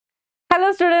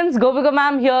Hello students, Gopika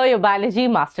ma'am here, your biology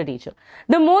master teacher.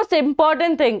 The most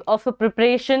important thing of a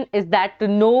preparation is that to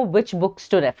know which books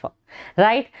to refer,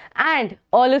 right? And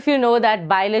all of you know that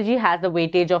biology has a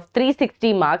weightage of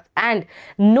 360 marks, and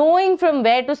knowing from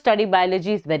where to study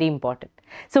biology is very important.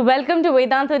 So welcome to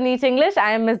Vedantu NEET English.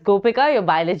 I am Miss Gopika, your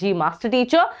biology master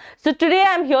teacher. So today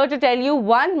I am here to tell you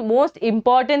one most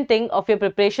important thing of your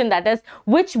preparation, that is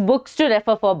which books to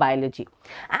refer for biology.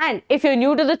 And if you're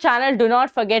new to the channel, do not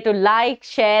forget to like,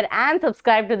 share and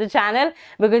subscribe to the channel,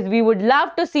 because we would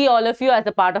love to see all of you as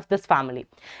a part of this family.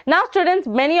 Now students,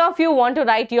 many of you want to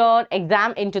write your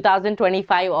exam in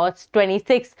 2025 or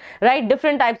 26, right?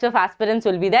 Different types of aspirants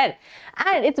will be there,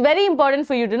 and it's very important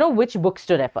for you to know which books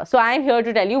to refer. So I am here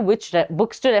to tell you which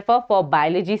books to refer for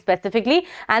biology specifically,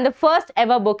 and the first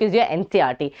ever book is your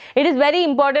NCERT. It is very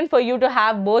important for you to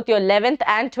have both your 11th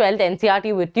and 12th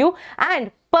NCERT with you, and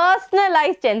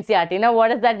personalized NCERT. Now what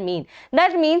does that mean?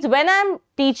 That means when I'm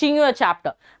teaching you a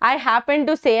chapter, I happen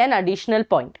to say an additional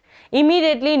point,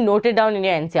 immediately note it down in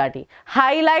your NCERT.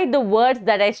 Highlight the words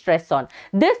that I stress on.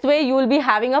 This way you will be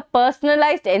having a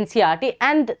personalized NCERT,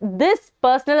 and this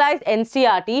personalized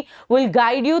NCERT will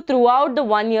guide you throughout the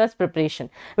 1 year's preparation,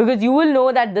 because you will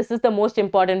know that this is the most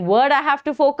important word I have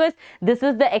to focus. This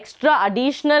is the extra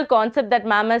additional concept that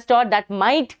ma'am has taught that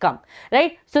might come,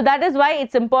 right? So that is why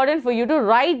it's important for you to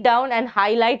write down and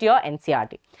highlight your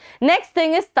NCERT. Next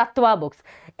thing is Tattva books.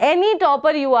 Any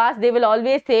topper you ask, they will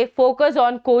always say focus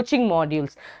on coaching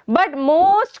modules. But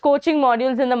most coaching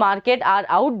modules in the market are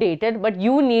outdated, but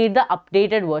you need the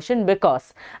updated version,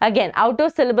 because again, out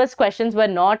of syllabus questions were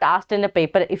not asked in a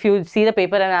paper. If you see the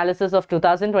paper analysis of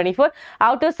 2024,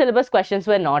 out of syllabus questions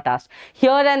were not asked. Here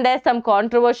and there some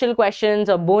controversial questions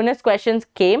or bonus questions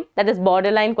came, that is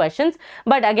borderline questions,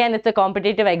 but again it's a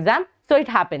competitive exam, so it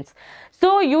happens.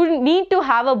 So you need to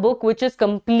have a book which is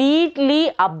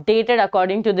completely updated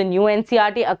according to the new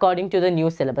NCERT, according to the new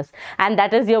syllabus, and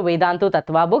that is your Vedantu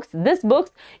Tattva books. This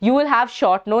books, you will have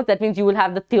short notes. That means you will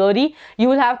have the theory, you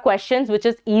will have questions which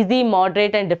is easy,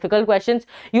 moderate and difficult questions.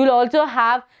 You will also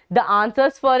have the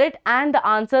answers for it, and the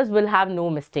answers will have no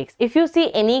mistakes. If you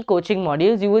see any coaching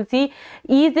modules, you will see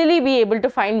easily be able to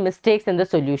find mistakes in the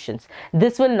solutions.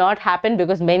 This will not happen,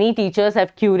 because many teachers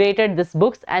have curated these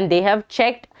books and they have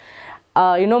checked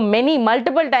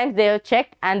multiple times they have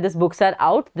checked, and these books are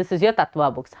out. This is your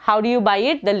Tattva books. How do you buy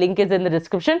it? The link is in the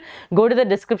description. Go to the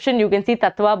description, you can see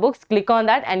Tattva books, click on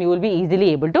that and you will be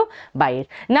easily able to buy it.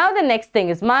 Now the next thing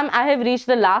is, ma'am, I have reached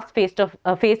the last phase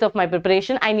of my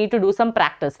preparation. I need to do some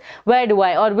practice. Where do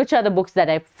I, or which are the books that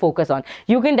I focus on?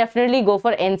 You can definitely go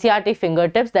for NCERT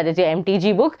Fingertips, that is your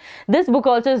MTG book. This book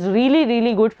also is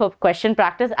really good for question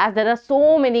practice, as there are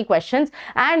so many questions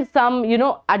and some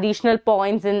additional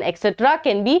points and etc.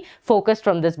 can be focused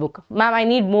from this book. Ma'am, I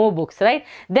need more books, right?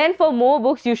 Then for more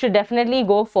books, you should definitely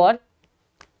go for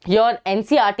your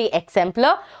NCERT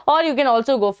Exemplar, or you can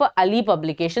also go for Ali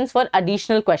publications for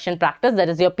additional question practice, that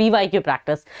is your PYQ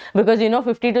practice, because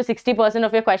 50 to 60%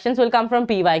 of your questions will come from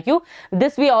PYQ.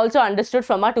 This we also understood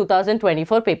from our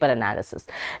 2024 paper analysis.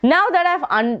 Now that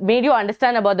I've made you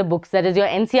understand about the books, that is your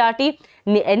NCERT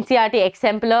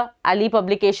Exemplar, Ali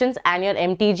publications and your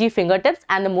MTG Fingertips,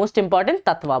 and the most important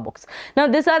Tattva books. Now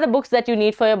these are the books that you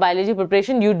need for your biology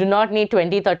preparation. You do not need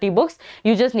 20-30 books,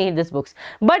 you just need these books.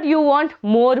 But you want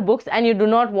more books and you do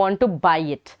not want to buy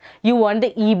it. You want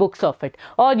the e-books of it,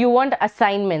 or you want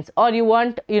assignments, or you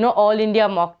want all India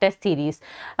mock test series.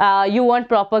 You want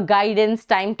proper guidance,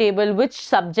 timetable, which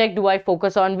subject do I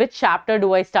focus on, which chapter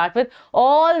do I start with.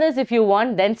 All this if you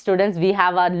want, then students, we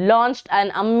have launched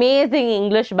an amazing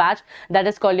English batch that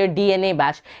is called your DNA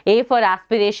batch. A for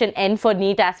aspiration, N for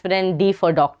NEET aspirant, D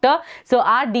for doctor. So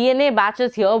our DNA batch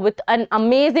is here with an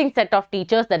amazing set of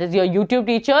teachers, that is your YouTube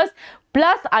teachers,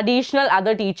 plus additional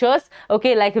other teachers,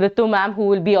 okay, like Ritu ma'am, who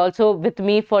will be also with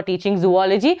me for teaching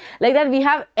zoology. Like that, we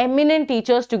have eminent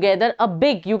teachers together, a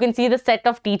big, you can see the set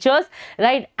of teachers,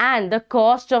 right? And the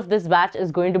cost of this batch is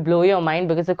going to blow your mind,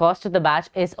 because the cost of the batch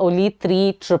is only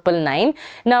 3,999.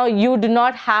 Now you do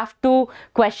not have to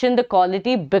question the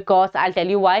quality, because I'll tell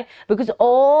you why. Because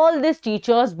all these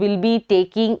teachers will be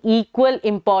taking equal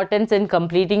importance in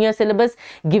completing your syllabus,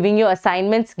 giving you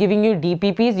assignments, giving you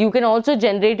DPPs. You can also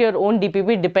generate your own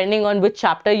DPP depending on which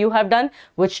chapter you have done,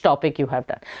 which topic you have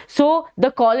done. So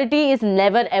the quality is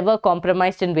never ever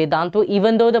compromised in Vedantu.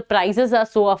 Even though the prices are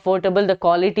so affordable, the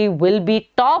quality will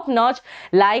be top notch,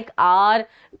 like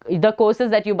the courses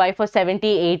that you buy for 70,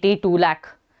 80, 2 lakh.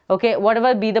 okay,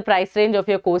 whatever be the price range of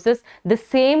your courses, the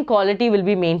same quality will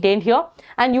be maintained here.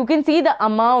 And you can see the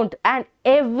amount and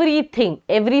everything.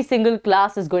 Every single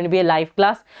class is going to be a live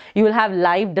class. You will have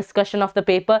live discussion of the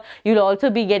paper. You'll also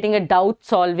be getting a doubt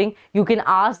solving. You can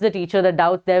ask the teacher the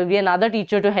doubts. There will be another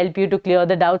teacher to help you to clear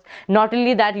the doubts. Not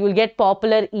only that, you will get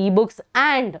popular ebooks.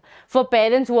 And for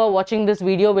parents who are watching this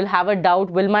video, will have a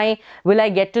doubt, will I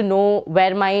get to know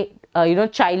where my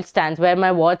child stands, where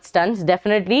my ward stands?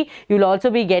 Definitely you'll also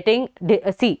be getting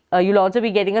you'll also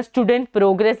be getting a student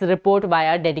progress report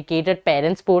via dedicated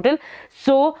parents portal.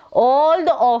 So all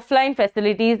the offline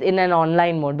facilities in an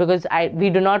online mode, because we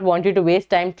do not want you to waste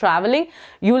time traveling.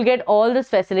 You will get all these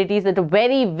facilities at a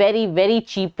very, very, very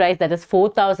cheap price, that is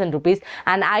 4,000 rupees.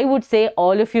 And I would say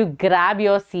all of you grab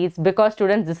your seats, because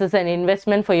students, this is an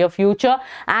investment for your future,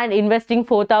 and investing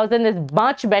 4,000 is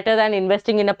much better than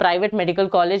investing in a private medical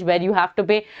college where you have to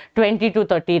pay 20 to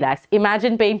 30 lakhs.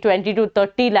 Imagine paying 20 to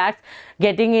 30 lakhs,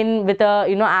 getting in with a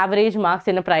average marks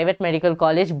in a private medical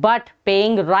college, but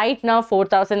paying right now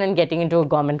 4,000 and getting into a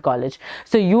government college.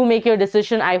 So you make your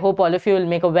decision. I hope all of you will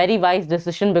make a very wise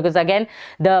decision, because again,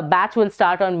 the batch will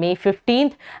start on May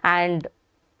 15th, and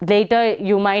later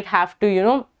you might have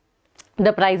to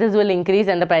the prices will increase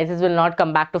and the prices will not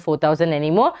come back to 4,000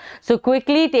 anymore. So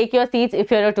quickly take your seats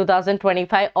if you're a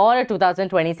 2025 or a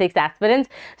 2026 aspirants.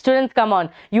 Students, come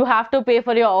on, you have to pay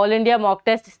for your All India mock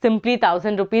test simply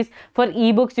 1,000 rupees. For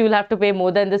ebooks, you will have to pay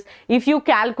more than this. If you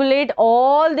calculate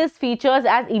all these features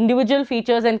as individual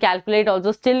features and calculate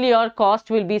also, still your cost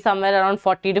will be somewhere around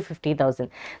 40 to 50,000.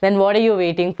 Then what are you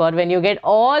waiting for? When you get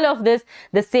all of this,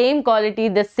 the same quality,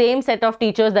 the same set of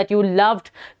teachers that you loved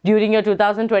during your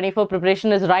 2024 preparation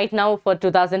is right now for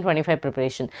 2025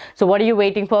 preparation. So what are you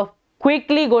waiting for?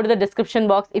 Quickly go to the description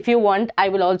box. If you want, I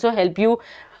will also help you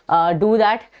do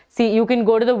that. See, you can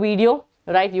go to the video,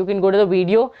 right? You can go to the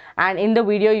video, and in the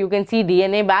video you can see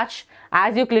DNA batch.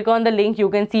 As you click on the link, you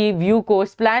can see view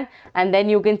course plan, and then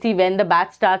you can see when the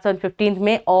batch starts on 15th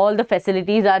May. All the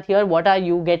facilities are here. What are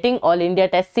you getting? All India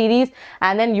test series,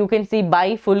 and then you can see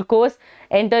buy full course.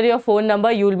 Enter your phone number.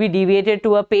 You will be deviated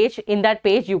to a page. In that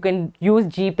page, you can use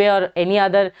GPay or any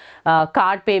other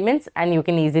card payments, and you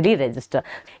can easily register.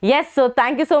 Yes, so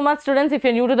thank you so much, students. If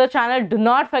you're new to the channel, do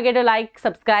not forget to like,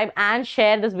 subscribe, and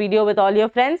share this video with all your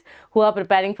friends who are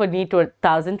preparing for NEET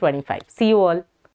 2025. See you all.